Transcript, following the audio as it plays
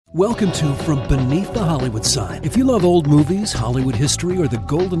Welcome to From Beneath the Hollywood Sign. If you love old movies, Hollywood history, or the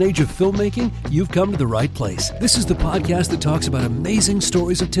golden age of filmmaking, you've come to the right place. This is the podcast that talks about amazing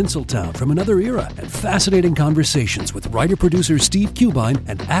stories of Tinseltown from another era and fascinating conversations with writer-producer Steve Cubine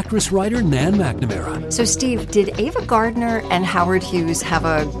and actress-writer Nan McNamara. So, Steve, did Ava Gardner and Howard Hughes have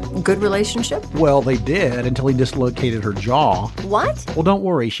a good relationship? Well, they did until he dislocated her jaw. What? Well, don't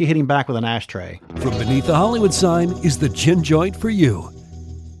worry. She hit him back with an ashtray. From Beneath the Hollywood Sign is the gin joint for you.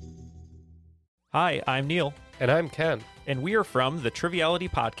 Hi, I'm Neil. And I'm Ken. And we are from the Triviality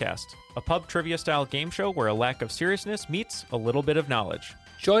Podcast, a pub trivia-style game show where a lack of seriousness meets a little bit of knowledge.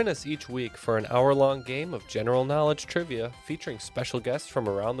 Join us each week for an hour-long game of general knowledge trivia featuring special guests from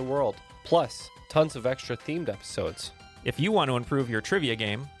around the world, plus tons of extra themed episodes. If you want to improve your trivia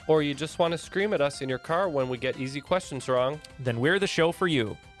game, or you just want to scream at us in your car when we get easy questions wrong, then we're the show for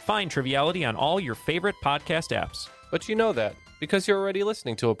you. Find Triviality on all your favorite podcast apps. But you know that, because you're already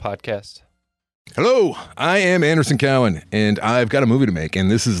listening to a podcast. Hello, I am Anderson Cowan, and I've got a movie to make, and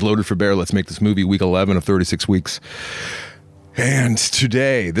this is Loaded for Bear. Let's make this movie week 11 of 36 weeks. And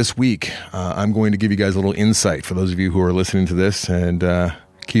today, this week, I'm going to give you guys a little insight for those of you who are listening to this and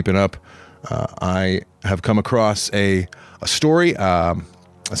keeping up. I have come across a storyline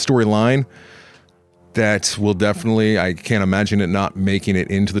that will definitely, I can't imagine it not making it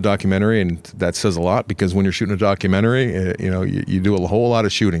into the documentary, and that says a lot because when you're shooting a documentary, you do a whole lot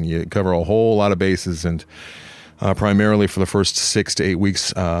of shooting, you cover a whole lot of bases, and primarily for the first 6 to 8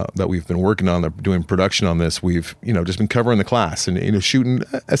 weeks that we've been working on doing production on this, we've just been covering the class and shooting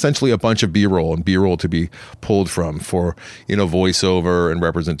essentially a bunch of B-roll and B-roll to be pulled from for voiceover and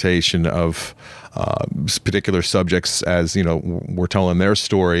representation of particular subjects as we're telling their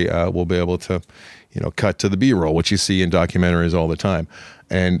story. We'll be able to cut to the B-roll, which you see in documentaries all the time.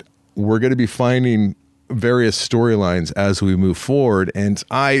 And we're going to be finding various storylines as we move forward. And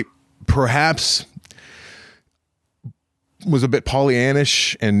I perhaps was a bit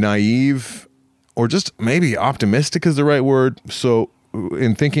Pollyannish and naive, or just maybe optimistic is the right word. So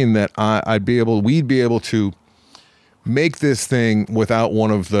in thinking that we'd be able to make this thing without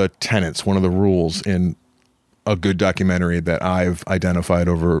one of the tenets, one of the rules in a good documentary that I've identified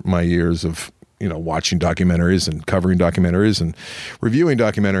over my years of watching documentaries and covering documentaries and reviewing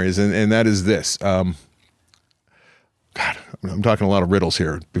documentaries, and that is this. God, I'm talking a lot of riddles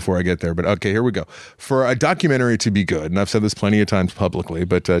here before I get there, but okay, here we go. For a documentary to be good, and I've said this plenty of times publicly,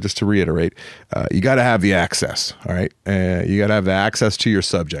 but just to reiterate, you got to have the access, all right? You got to have the access to your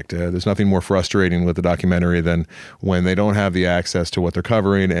subject. There's nothing more frustrating with a documentary than when they don't have the access to what they're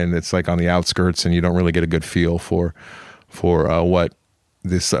covering, and it's like on the outskirts, and you don't really get a good feel for what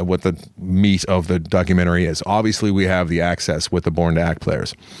the meat of the documentary is. Obviously, we have the access with the Born to Act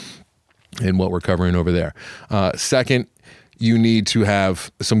players and what we're covering over there. Second, you need to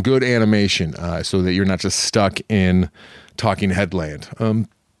have some good animation so that you're not just stuck in talking headland.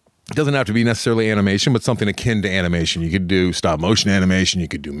 It doesn't have to be necessarily animation, but something akin to animation. You could do stop motion animation. You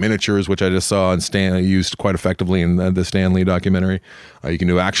could do miniatures, which I just saw and used quite effectively in the Stan Lee documentary. You can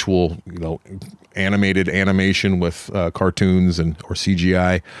do actual, animated animation with cartoons or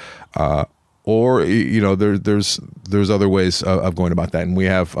CGI, or there's other ways of going about that, and we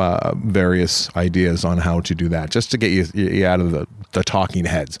have various ideas on how to do that, just to get you out of the talking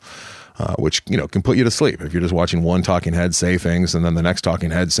heads. Which can put you to sleep if you're just watching one talking head say things and then the next talking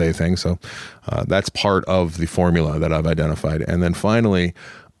head say things. So that's part of the formula that I've identified. And then finally,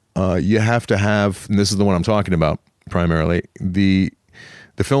 you have to have, and this is the one I'm talking about primarily, the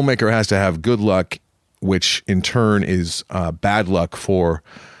filmmaker has to have good luck, which in turn is bad luck for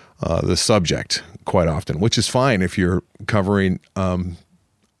the subject quite often, which is fine if you're covering an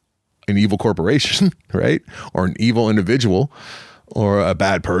evil corporation, right, or an evil individual, or a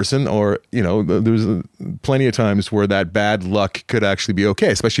bad person, or there's plenty of times where that bad luck could actually be okay,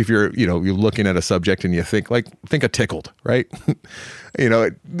 especially if you're looking at a subject and you think of Tickled, right?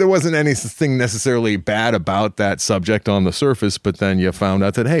 There wasn't anything necessarily bad about that subject on the surface, but then you found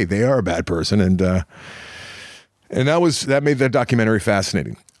out that hey, they are a bad person, and that made that documentary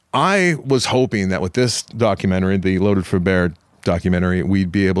fascinating. I was hoping that with this documentary, the Loaded for Bear documentary,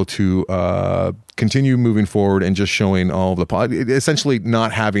 we'd be able to continue moving forward and just showing all the essentially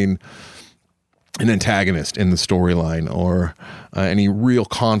not having an antagonist in the storyline or any real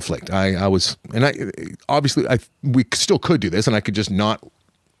conflict. We still could do this, and I could just not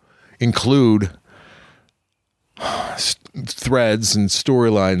include threads and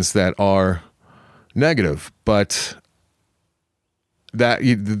storylines that are negative, but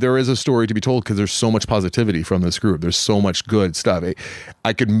there is a story to be told because there's so much positivity from this group. There's so much good stuff.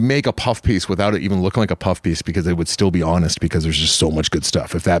 I could make a puff piece without it even looking like a puff piece because it would still be honest because there's just so much good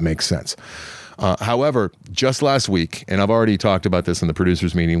stuff, if that makes sense. However, just last week, and I've already talked about this in the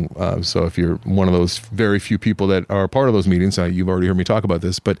producers meeting, so if you're one of those very few people that are part of those meetings, you've already heard me talk about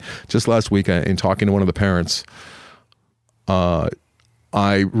this, but just last week in talking to one of the parents,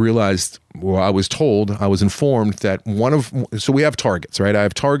 I realized, I was informed that so we have targets, right? I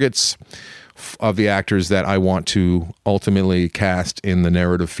have targets of the actors that I want to ultimately cast in the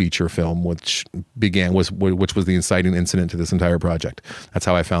narrative feature film, which was the inciting incident to this entire project. That's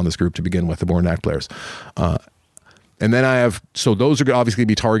how I found this group to begin with, the Born Act Players. And then so those are going to obviously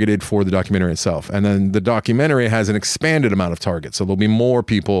be targeted for the documentary itself. And then the documentary has an expanded amount of targets. So there'll be more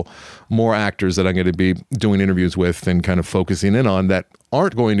people, more actors that I'm going to be doing interviews with and kind of focusing in on that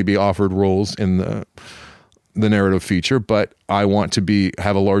aren't going to be offered roles in the narrative feature, but I want to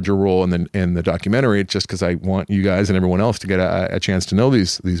have a larger role in the documentary just because I want you guys and everyone else to get a chance to know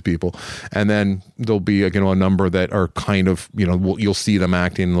these people. And then there'll be a number that are kind of, you'll see them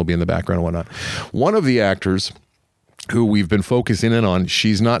acting and they'll be in the background and whatnot. One of the actors who we've been focusing in on,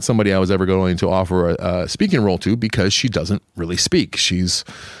 she's not somebody I was ever going to offer a speaking role to because she doesn't really speak. She's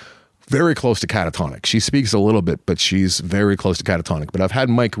very close to catatonic. She speaks a little bit, but she's very close to catatonic. But I've had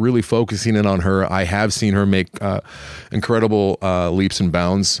Mike really focusing in on her. I have seen her make incredible leaps and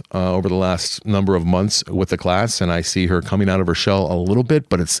bounds over the last number of months with the class, and I see her coming out of her shell a little bit,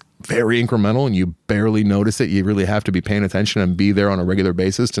 but it's very incremental and you barely notice it. You really have to be paying attention and be there on a regular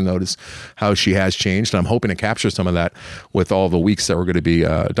basis to notice how she has changed. And I'm hoping to capture some of that with all the weeks that we're going to be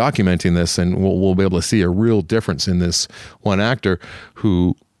documenting this, and we'll be able to see a real difference in this one actor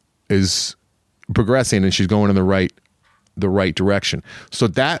who is progressing and she's going in the right direction. So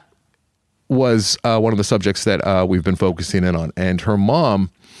that was one of the subjects that we've been focusing in on. And her mom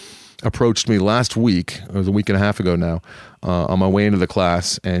approached me last week, it was a week and a half ago now, on my way into the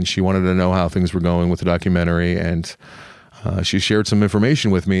class, and she wanted to know how things were going with the documentary, and she shared some information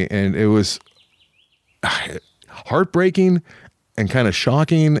with me, and it was heartbreaking and kind of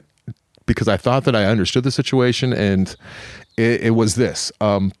shocking because I thought that I understood the situation, and it was this.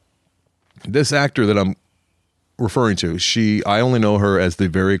 This actor that I'm referring to, I only know her as the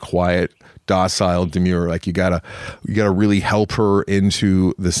very quiet, docile, demure. Like you gotta really help her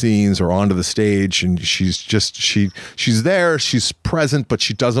into the scenes or onto the stage, and she's there, she's present, but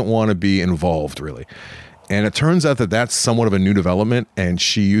she doesn't want to be involved really. And it turns out that that's somewhat of a new development, and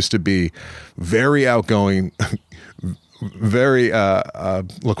she used to be very outgoing, very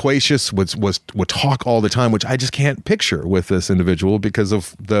loquacious, would talk all the time, which I just can't picture with this individual because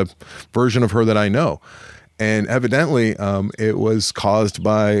of the version of her that I know. And evidently, it was caused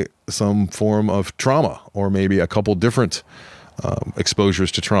by some form of trauma, or maybe a couple different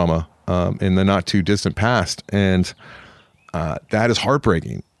exposures to trauma in the not too distant past. And that is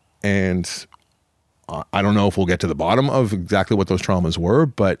heartbreaking. And I don't know if we'll get to the bottom of exactly what those traumas were,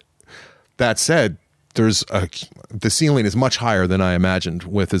 but that said, the ceiling is much higher than I imagined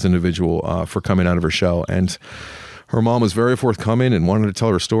with this individual for coming out of her shell. And her mom was very forthcoming and wanted to tell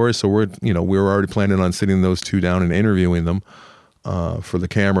her story. So we were already planning on sitting those two down and interviewing them for the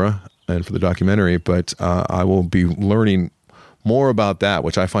camera and for the documentary. But I will be learning more about that,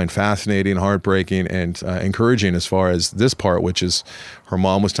 which I find fascinating, heartbreaking, and encouraging as far as this part, which is her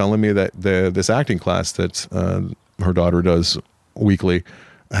mom was telling me that this acting class that her daughter does weekly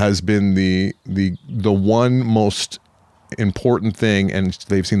has been the one most important thing, and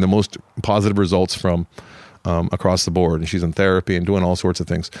they've seen the most positive results from across the board. And she's in therapy and doing all sorts of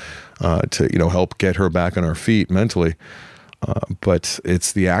things to help get her back on her feet mentally. But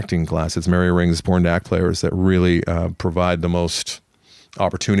it's the acting class, it's Mary Ring's Born Act Players that really provide the most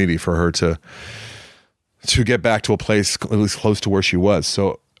opportunity for her to get back to a place at least close to where she was.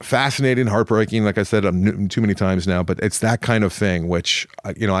 So fascinating, heartbreaking, like I said too many times now, but it's that kind of thing which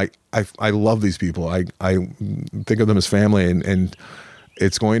I love these people. I think of them as family, and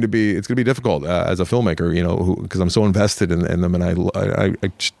it's going to be difficult as a filmmaker, because I'm so invested in them, and I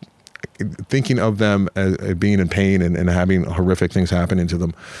thinking of them as being in pain and having horrific things happening to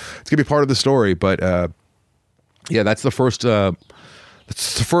them. It's gonna be part of the story, but that's the first.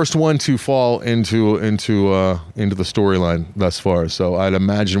 It's the first one to fall into the storyline thus far. So I'd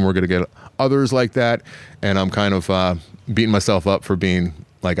imagine we're going to get others like that. And I'm kind of beating myself up for being,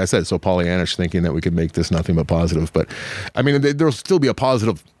 like I said, so Pollyannish, thinking that we could make this nothing but positive. But I mean, there'll still be a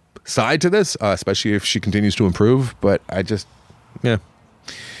positive side to this, especially if she continues to improve. But that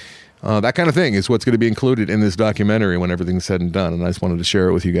kind of thing is what's going to be included in this documentary when everything's said and done. And I just wanted to share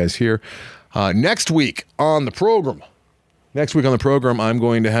it with you guys here. Next week on the program, Next week on the program, I'm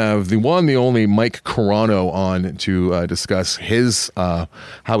going to have the one, the only Mike Carano on to discuss his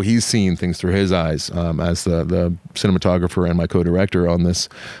how he's seeing things through his eyes as the cinematographer and my co-director on this.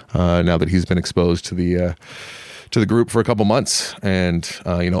 Now that he's been exposed to the group for a couple months, and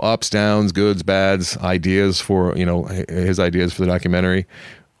ups, downs, goods, bads, ideas for his ideas for the documentary.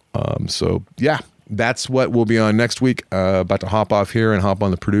 So yeah. That's what we'll be on next week. About to hop off here and hop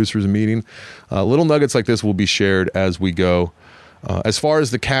on the producers meeting. Little nuggets like this will be shared as we go. As far as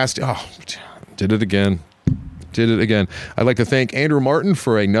the cast, did it again. I'd like to thank Andrew Martin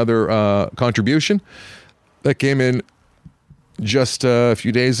for another contribution that came in just a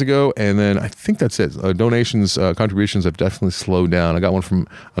few days ago. And then I think that's it. Donations, contributions have definitely slowed down. I got one from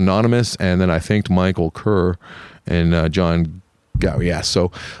Anonymous, and then I thanked Michael Kerr and John Gow. Yeah, so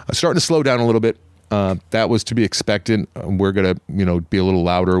starting to slow down a little bit. That was to be expected. We're going to, be a little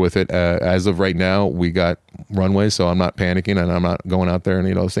louder with it. As of right now, we got runway, so I'm not panicking and I'm not going out there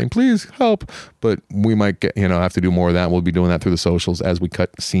and, saying, please help. But we might get, have to do more of that. We'll be doing that through the socials as we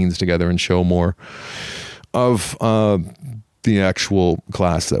cut scenes together and show more of the actual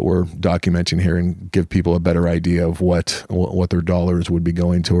class that we're documenting here and give people a better idea of what their dollars would be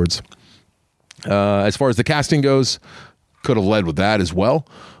going towards. As far as the casting goes, could have led with that as well.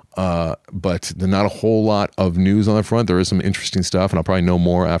 But there's not a whole lot of news on the front. There is some interesting stuff, and I'll probably know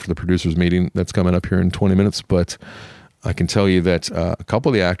more after the producers meeting that's coming up here in 20 minutes. But I can tell you that a couple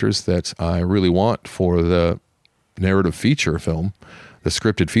of the actors that I really want for the narrative feature film, the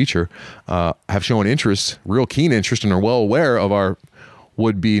scripted feature, have shown interest, real keen interest, and are well aware of our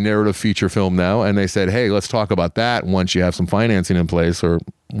would-be narrative feature film now. And they said, hey, let's talk about that once you have some financing in place, or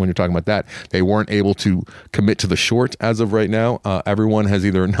when you're talking about that. They weren't able to commit to the short as of right now. Everyone has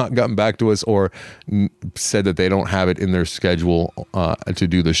either not gotten back to us or said that they don't have it in their schedule to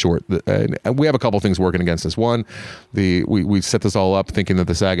do the short. And we have a couple things working against us. One, we set this all up thinking that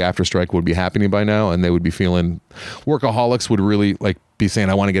the SAG-AFTRA strike would be happening by now, and they would be feeling, workaholics would really be saying,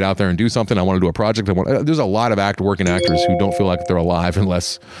 I want to get out there and do something. I want to do a project. There's a lot of working actors who don't feel like they're alive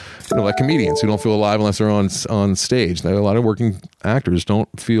unless, like comedians who don't feel alive unless they're on stage. A lot of working actors don't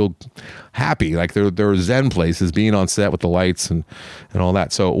feel happy, like they're zen places, being on set with the lights and all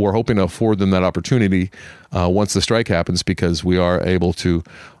that. So we're hoping to afford them that opportunity once the strike happens, because we are able to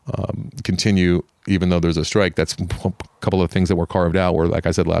continue even though there's a strike. That's a couple of things that were carved out were, like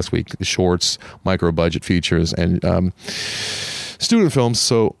I said last week, the shorts, micro budget features, and student films.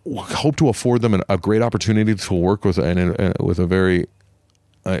 So hope to afford them a great opportunity to work with with a very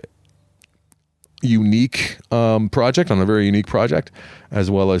unique project,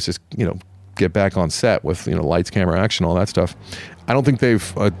 as well as just get back on set with lights, camera, action, all that stuff. I don't think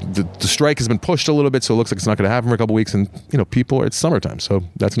they've the strike has been pushed a little bit, so it looks like it's not going to happen for a couple weeks. And people, it's summertime, so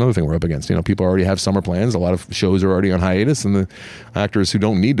that's another thing we're up against. People already have summer plans. A lot of shows are already on hiatus, and the actors who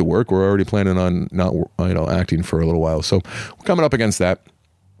don't need to work were already planning on not acting for a little while. So we're coming up against that.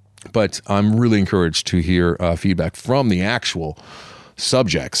 But I'm really encouraged to hear feedback from the actual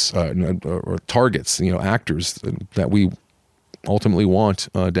subjects or targets, actors that we ultimately want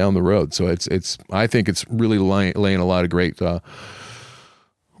down the road. So I think it's really laying a lot of great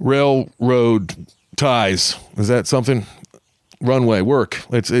railroad ties. Is that something? Runway work.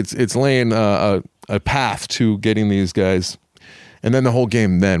 It's laying a path to getting these guys. And then the whole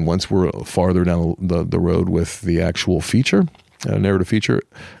game, then once we're farther down the road with the actual feature, narrative feature,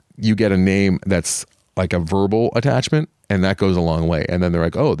 you get a name that's like a verbal attachment, and that goes a long way. And then they're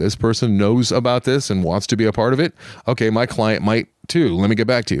like, oh, this person knows about this and wants to be a part of it. Okay, my client might too. Let me get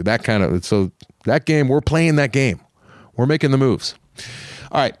back to you. So that game, we're playing that game. We're making the moves.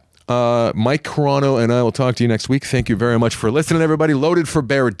 All right. Mike Carano and I will talk to you next week. Thank you very much for listening, everybody.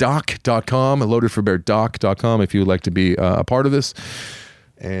 LoadedForBearDoc.com, LoadedForBearDoc.com if you would like to be a part of this.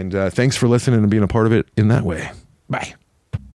 And thanks for listening and being a part of it in that way. Bye.